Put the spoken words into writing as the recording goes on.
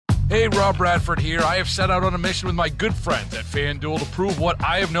Hey, Rob Bradford here. I have set out on a mission with my good friends at FanDuel to prove what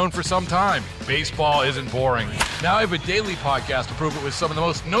I have known for some time. Baseball isn't boring. Now I have a daily podcast to prove it with some of the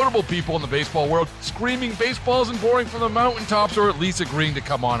most notable people in the baseball world, screaming baseball isn't boring from the mountaintops, or at least agreeing to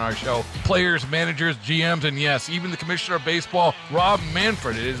come on our show. Players, managers, GMs, and yes, even the commissioner of baseball, Rob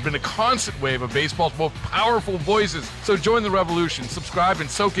Manfred. It has been a constant wave of baseball's most powerful voices. So join the revolution. Subscribe and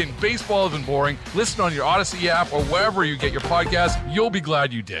soak in Baseball Isn't Boring. Listen on your Odyssey app or wherever you get your podcasts. You'll be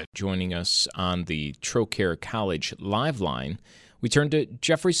glad you did. Joining us on the Trocaire College Live Line, we turn to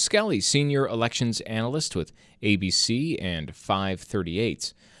Geoffrey Skelley, Senior Elections Analyst with ABC and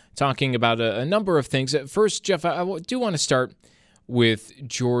 538's, talking about a number of things. First, Jeff, I do want to start with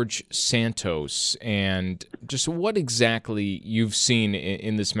George Santos and just what exactly you've seen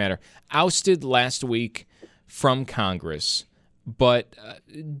in this matter. Ousted last week from Congress, but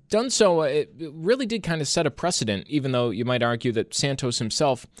done so, it really did kind of set a precedent, even though you might argue that Santos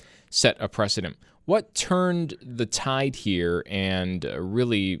himself set a precedent. What turned the tide here and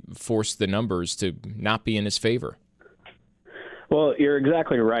really forced the numbers to not be in his favor? Well, you're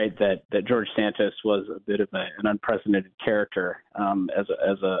exactly right that George Santos was a bit of an unprecedented character as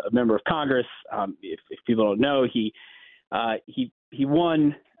a member of Congress. If people don't know, he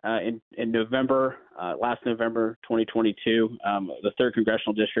won in November, last November 2022, the 3rd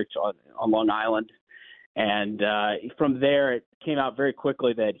Congressional District on Long Island. And from there, it came out very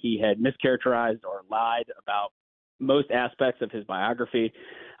quickly that he had mischaracterized or lied about most aspects of his biography.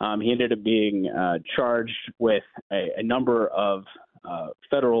 He ended up being charged with a number of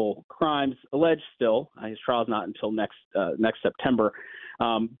federal crimes, alleged still. His trial's not until next September.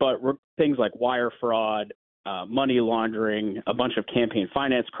 But things like wire fraud, money laundering, a bunch of campaign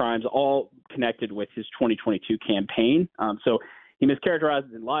finance crimes, all connected with his 2022 campaign. So he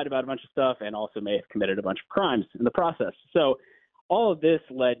mischaracterized and lied about a bunch of stuff and also may have committed a bunch of crimes in the process. So all of this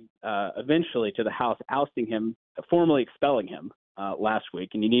led eventually to the House ousting him, formally expelling him last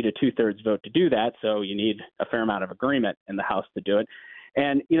week. And you need a 2/3 vote to do that. So you need a fair amount of agreement in the House to do it.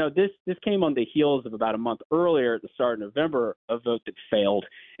 And, you know, this came on the heels of about a month earlier at the start of November, a vote that failed.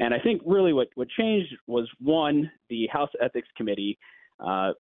 And I think really what changed was, one, the House Ethics Committee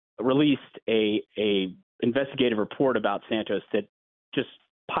released a investigative report about Santos that just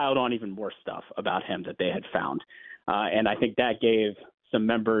piled on even more stuff about him that they had found. And I think that gave some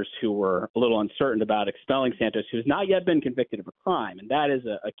members who were a little uncertain about expelling Santos, who's not yet been convicted of a crime, and that is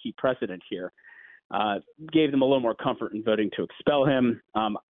a key precedent here, gave them a little more comfort in voting to expel him.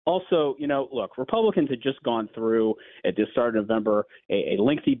 Also, you know, look, Republicans had just gone through at the start of November a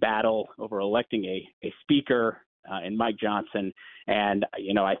lengthy battle over electing a speaker and Mike Johnson. And,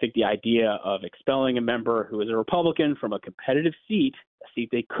 you know, I think the idea of expelling a member who is a Republican from a competitive seat, a seat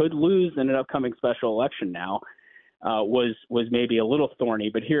they could lose in an upcoming special election now, was maybe a little thorny.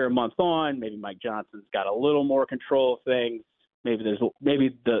 But here a month on, maybe Mike Johnson's got a little more control of things. Maybe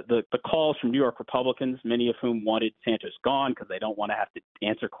the calls from New York Republicans, many of whom wanted Santos gone because they don't want to have to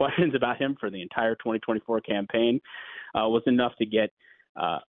answer questions about him for the entire 2024 campaign, was enough to get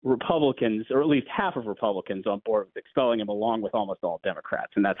Republicans, or at least half of Republicans, on board with expelling him, along with almost all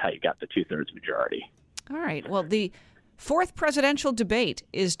Democrats. And that's how you got the 2/3 majority. All right. Well, the 4th presidential debate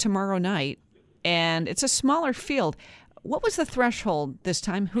is tomorrow night, and it's a smaller field. What was the threshold this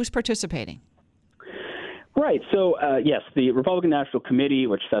time? Who's participating? Right. So, yes, the Republican National Committee,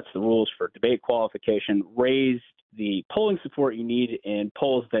 which sets the rules for debate qualification, raised the polling support you need in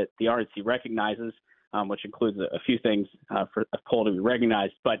polls that the RNC recognizes, which includes a few things for a poll to be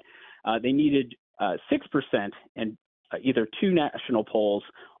recognized. But they needed 6% in either 2 national polls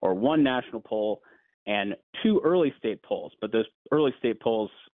or 1 national poll and 2 early state polls. But those early state polls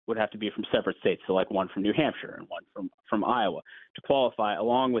would have to be from separate states, so like one from New Hampshire and one from Iowa to qualify,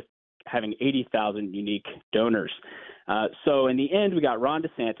 along with having 80,000 unique donors. So in the end, we got Ron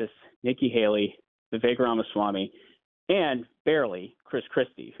DeSantis, Nikki Haley, Vivek Ramaswamy, and barely Chris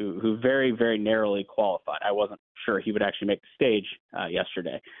Christie, who very, very narrowly qualified. I wasn't sure he would actually make the stage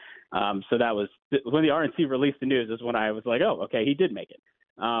yesterday. So that was when the RNC released the news is when I was like, oh, okay, he did make it.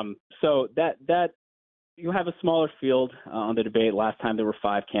 So that you have a smaller field on the debate. Last time there were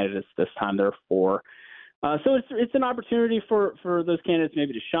 5 candidates. This time there are 4. So it's an opportunity for those candidates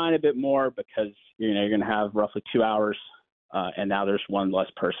maybe to shine a bit more because, you know, you're going to have roughly 2 hours and now there's one less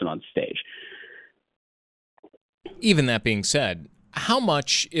person on stage. Even that being said, how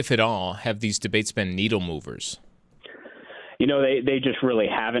much, if at all, have these debates been needle movers? You know, they just really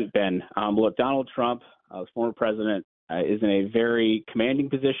haven't been. Look, Donald Trump, the former president, is in a very commanding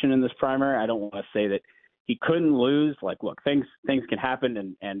position in this primary. I don't want to say that he couldn't lose. Like, look, things can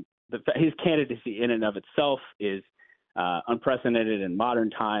happen, and his candidacy in and of itself is unprecedented in modern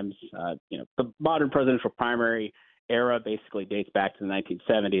times. The modern presidential primary era basically dates back to the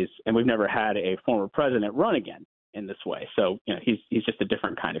 1970s, and we've never had a former president run again in this way. So, he's just a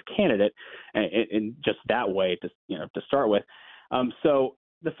different kind of candidate in just that way to start with. So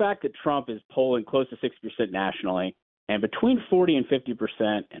the fact that Trump is polling close to 60% nationally and between 40 and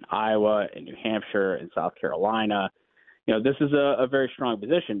 50% in Iowa and New Hampshire and South Carolina, this is a very strong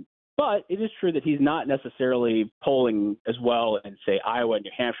position. But it is true that he's not necessarily polling as well in, say, Iowa and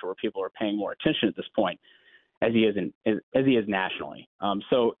New Hampshire, where people are paying more attention at this point, as he is nationally.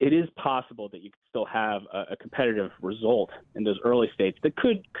 So it is possible that you could still have a competitive result in those early states that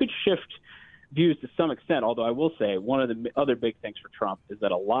could shift views to some extent. Although I will say one of the other big things for Trump is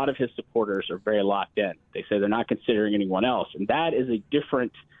that a lot of his supporters are very locked in. They say they're not considering anyone else, and that is a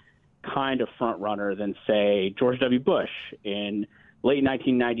different kind of front runner than, say, George W. Bush in late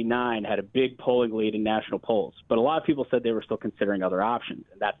 1999 had a big polling lead in national polls, but a lot of people said they were still considering other options,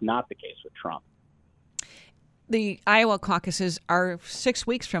 and that's not the case with Trump. The Iowa caucuses are 6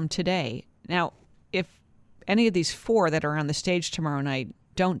 weeks from today. Now, if any of these four that are on the stage tomorrow night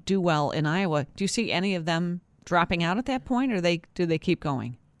don't do well in Iowa, do you see any of them dropping out at that point, or do they keep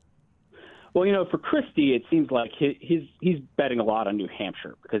going? Well, for Christie, it seems like he's betting a lot on New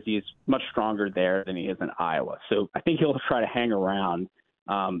Hampshire because he's much stronger there than he is in Iowa. So I think he'll try to hang around.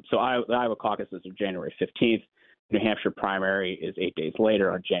 The Iowa caucuses are January 15th. New Hampshire primary is 8 days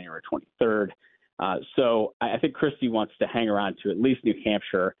later on January 23rd. So I think Christie wants to hang around to at least New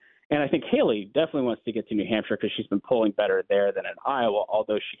Hampshire. And I think Haley definitely wants to get to New Hampshire because she's been polling better there than in Iowa,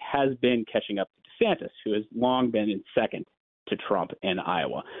 although she has been catching up to DeSantis, who has long been in second to Trump in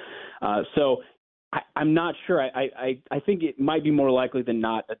Iowa. So I'm not sure. I think it might be more likely than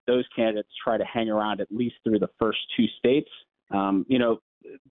not that those candidates try to hang around at least through the first two states.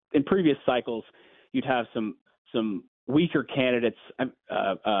 In previous cycles, you'd have some weaker candidates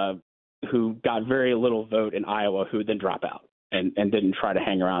who got very little vote in Iowa who would then drop out and didn't try to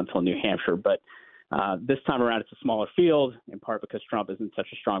hang around until New Hampshire. But this time around, it's a smaller field, in part because Trump is in such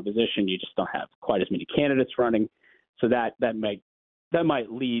a strong position. You just don't have quite as many candidates running. So that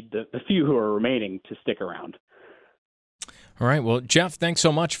might lead the few who are remaining to stick around. All right. Well, Jeff, thanks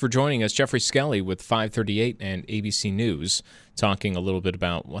so much for joining us. Geoffrey Skelley with 538 and ABC News, talking a little bit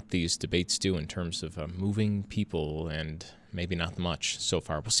about what these debates do in terms of moving people and maybe not much so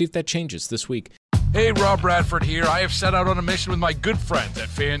far. We'll see if that changes this week. Hey, Rob Bradford here. I have set out on a mission with my good friends at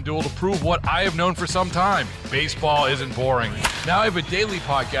FanDuel to prove what I have known for some time. Baseball isn't boring. Now I have a daily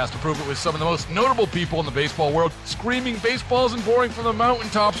podcast to prove it with some of the most notable people in the baseball world, screaming baseball isn't boring from the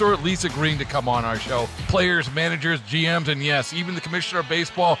mountaintops, or at least agreeing to come on our show. Players, managers, GMs, and yes, even the commissioner of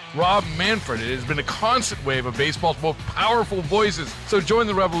baseball, Rob Manfred. It has been a constant wave of baseball's most powerful voices. So join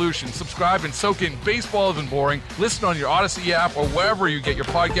the revolution. Subscribe and soak in Baseball Isn't Boring. Listen on your Odyssey app or wherever you get your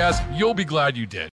podcasts. You'll be glad you did.